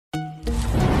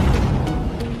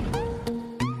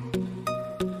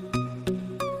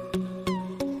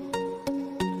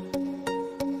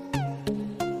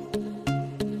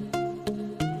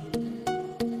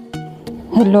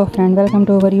Hello friend, welcome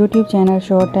to our YouTube channel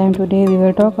ShowTime. Today we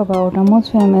will talk about the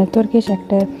most famous Turkish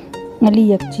actor Ali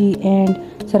Yagci and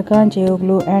Serkan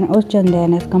Cayoglu and Ozcan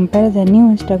Deniz compares a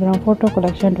new Instagram photo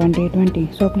collection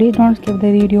 2020. So please don't skip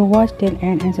the video, watch till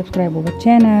end and subscribe our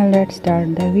channel. Let's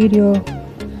start the video.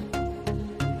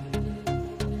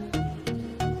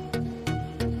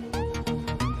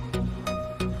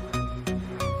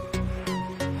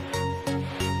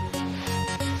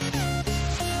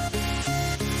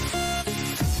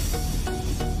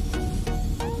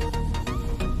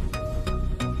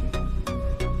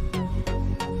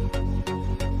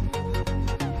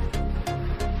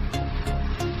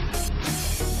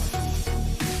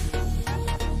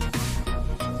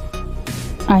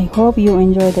 I hope you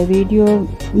enjoy the video.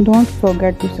 Don't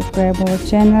forget to subscribe our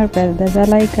channel, press the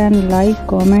bell icon, like,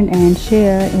 comment and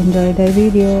share. Enjoy the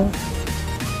video.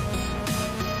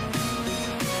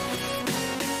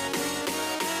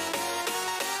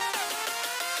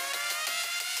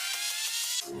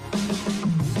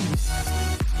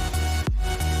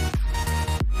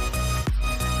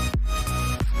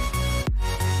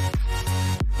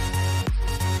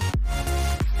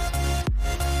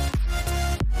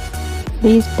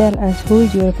 Please tell us who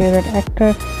is your favorite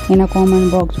actor in a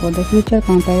comment box for the future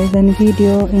comparison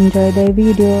video. Enjoy the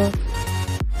video.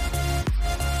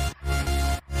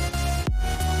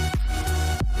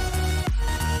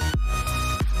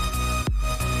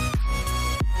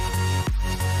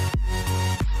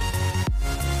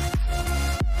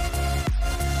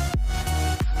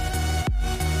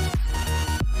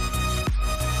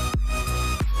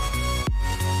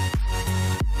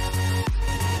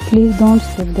 Please don't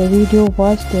skip the video,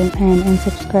 watch till end and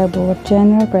subscribe our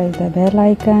channel, press the bell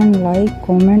icon, like,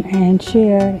 comment and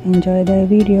share. Enjoy the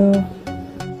video.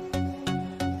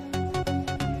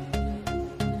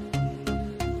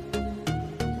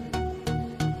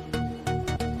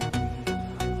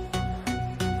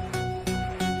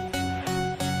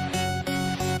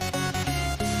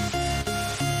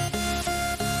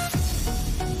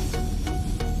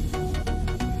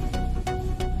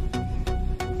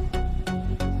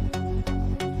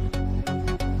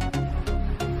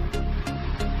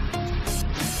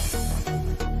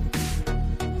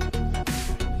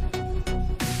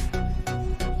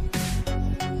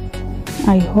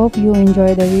 I hope you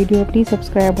enjoy the video. Please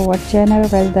subscribe our channel,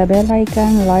 press the bell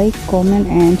icon, like, comment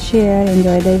and share.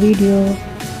 Enjoy the video.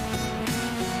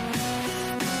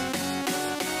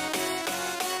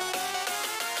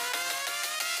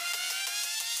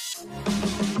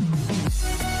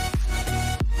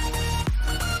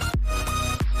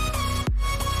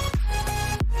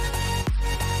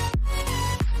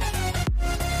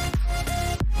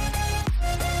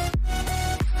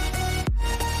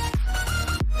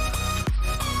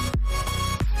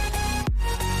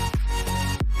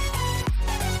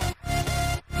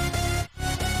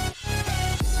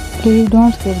 Please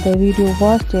don't skip the video,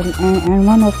 watch till end and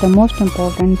one of the most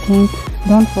important things,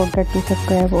 don't forget to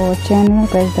subscribe our channel,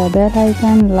 press the bell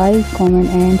icon, like, comment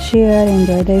and share.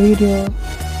 Enjoy the video.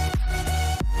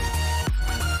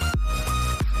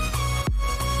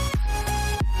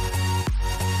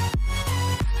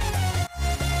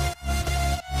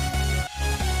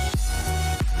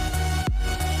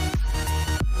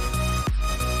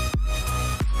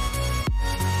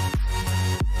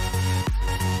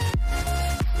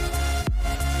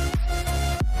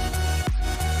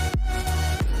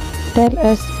 Tell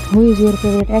us who is your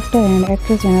favorite actor and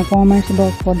actress in a comments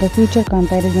box for the future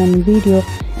comparison video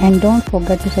and don't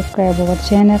forget to subscribe our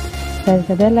channel, press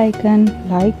the bell icon,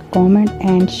 like, comment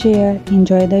and share.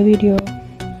 Enjoy the video.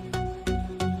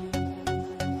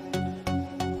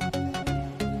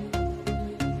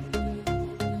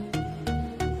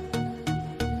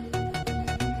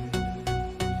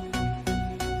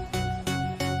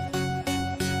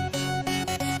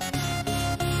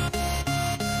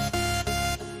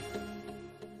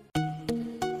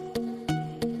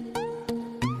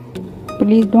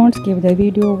 Please don't skip the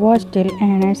video, watch till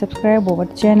end and subscribe our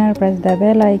channel, press the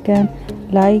bell icon,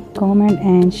 like, comment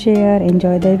and share.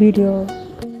 Enjoy the video.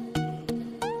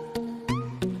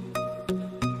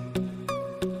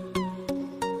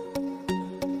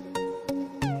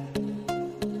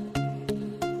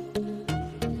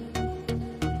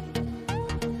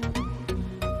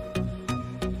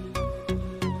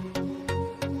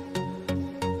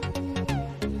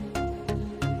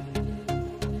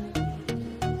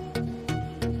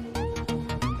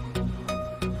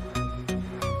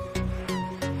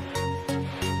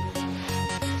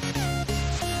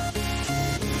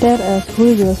 Tell us who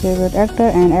is your favorite actor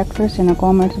and actress in a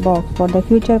comments box for the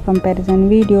future comparison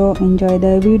video. Enjoy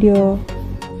the video.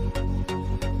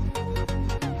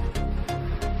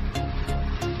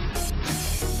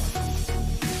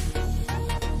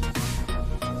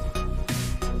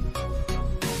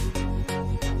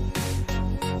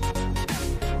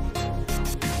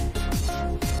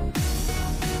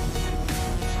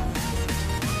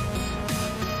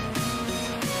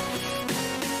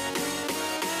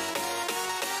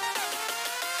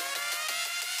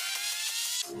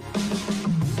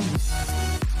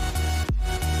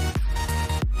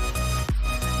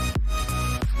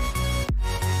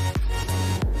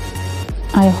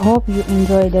 I hope you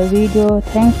enjoy the video.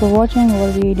 Thanks for watching our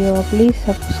video. Please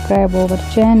subscribe our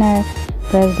channel.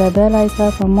 Press the bell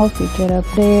icon for more future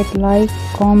update. Like,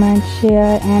 comment,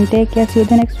 share and take care. See you in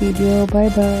the next video. Bye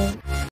bye.